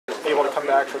come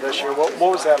back for this year. What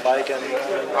was that like? And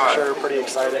I'm sure pretty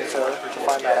exciting to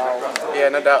find that out. Yeah,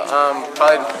 no doubt.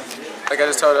 Probably, like I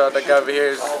just told the guy over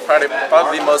here, is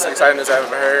probably the most exciting news I've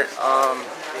ever heard.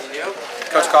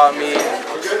 Coach called me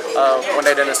one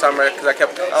day during the summer because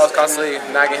I was constantly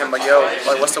nagging him like, yo,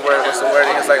 like what's the word? What's the word?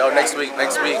 And he was like, oh, next week.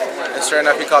 And sure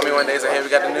enough, he called me one day and said, hey, we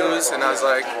got the news. And I was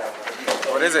like,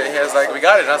 what is it? And he was like, we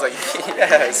got it. And I was like,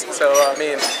 yes. So I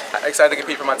mean, excited to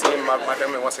compete for my team, my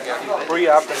family once again. Were you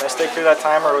optimistic through that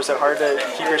time, or was it hard to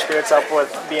keep your spirits up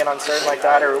with being uncertain like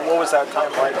that, or what was that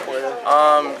time like for you?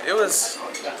 It was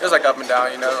like up and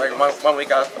down, you know. Like one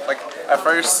week, I was like at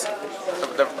first.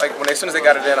 As soon as they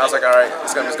got it in, I was like, all right,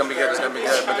 it's gonna be good, it's gonna be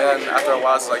good. But then after a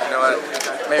while, it's like, you know what,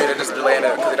 maybe they're just delaying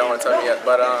it because they don't want to tell me yet.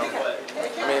 But I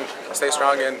mean, stay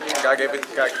strong, and God gave me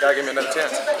another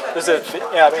chance.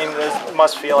 Yeah, I mean, it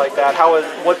must feel like that.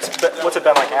 What's it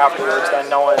been like afterwards? Then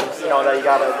knowing, that you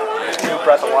got a new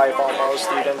breath of life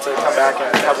almost, even to come back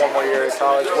and have one more year at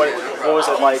college. What was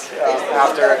it like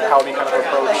after, and how have you kind of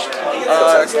approached?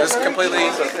 Just completely.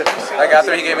 Like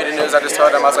after he gave me the news, I just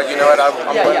told him, I was like, you know what, I'm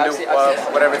going to do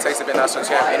whatever it takes to be a national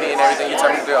champion. And everything you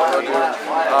tell me to do, I will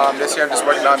do. This year I'm just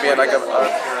working on being like a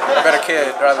better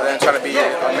kid rather than trying to be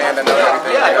a man that knows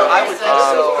everything.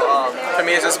 For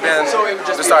me, it's just been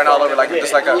just starting all over,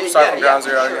 start from ground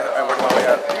zero and working my way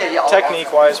up.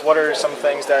 Technique-wise, what are some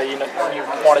things that you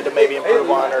wanted to maybe improve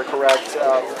on or correct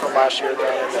from last year?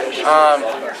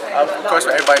 Of course,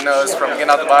 what everybody knows, from getting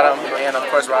out the bottom and of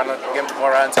course getting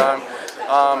more riding time.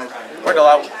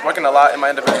 Working a lot in my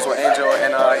individuals with Angel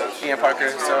and Ian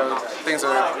Parker, so things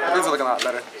are looking a lot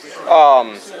better.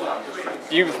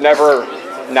 You've never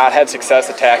not had success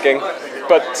attacking,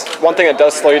 but one thing that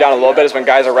does slow you down a little bit is when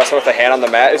guys are wrestling with a hand on the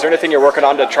mat. Is there anything you're working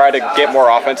on to try to get more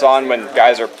offense on when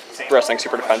guys are wrestling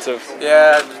super defensive?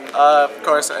 Yeah, of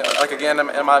course. Like again,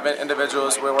 in my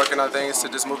individuals, we're working on things to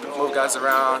just move guys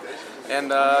around,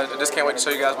 and I just can't wait to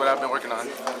show you guys what I've been working on.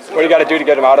 What do you got to do to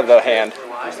get them out of the hand?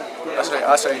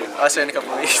 I'll show you in a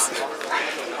couple of weeks.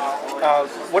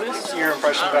 What has your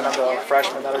impression been of the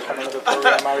freshmen that are coming into the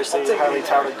program? Obviously, a highly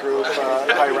touted group,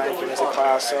 high ranking as a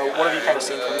class. So, what have you kind of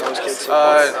seen from those kids?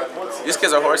 These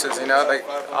kids are horses, you know. Like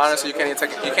honestly, you can't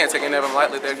take any of them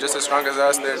lightly. They're just as strong as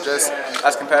us. They're just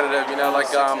as competitive, you know. Like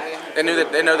they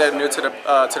know they're new to the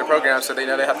program, so they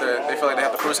know they feel like they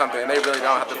have to prove something, and they really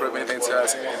don't have to prove anything to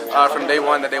us. From day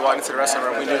one that they walked into the wrestling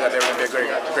room, we knew that they were going to be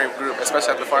a great group,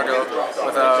 especially at the Fargo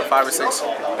with 5 or 6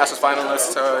 national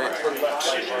finalists. So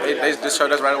they just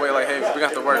showed us right away, like, hey, we're going to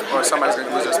have to work, or somebody's going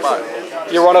to lose their spot.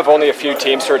 You're one of only a few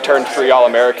teams to return 3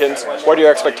 All-Americans. What are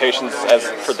your expectations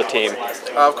for the team?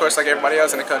 Of course, like everybody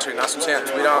else in the country, national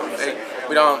champs.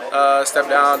 We don't step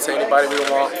down to anybody. We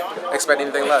won't expect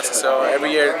anything less. So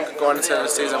every year going into the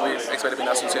season, we expect to be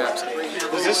national champs.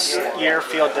 Does this year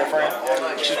feel different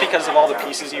just because of all the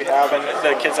pieces you have and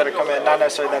the kids that are coming in? Not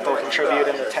necessarily that they'll contribute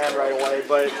in the 10 right away,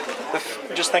 but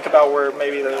just think about where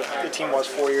maybe the team was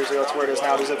 4 years ago to where it is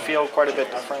now. Does it feel quite a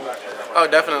bit different? Oh,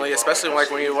 definitely, especially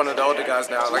like when you're one of the older guys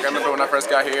now. Like I remember when I first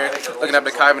got here, looking at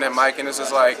Kyvan and Mike, and it's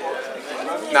just like,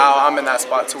 now I'm in that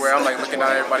spot to where I'm like looking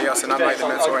at everybody else and I'm like the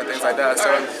mentor and things like that. So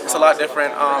it's a lot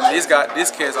different.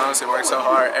 These kids honestly work so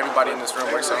hard. Everybody in this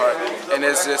room works so hard, and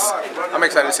it's just I'm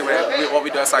excited to see what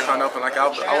we do at Cyclone Open. Like I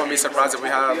wouldn't be surprised if we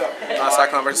have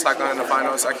Cyclone versus Cyclone in the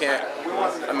finals. I can't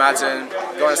imagine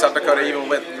going to South Dakota even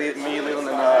with me, Leland,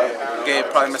 and Gabe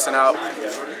probably missing out.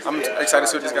 I'm excited to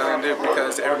see what these guys are gonna do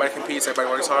because everybody competes,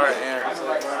 everybody works hard, and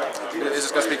it's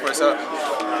just gonna speak for itself.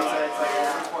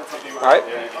 All right.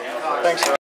 Thanks.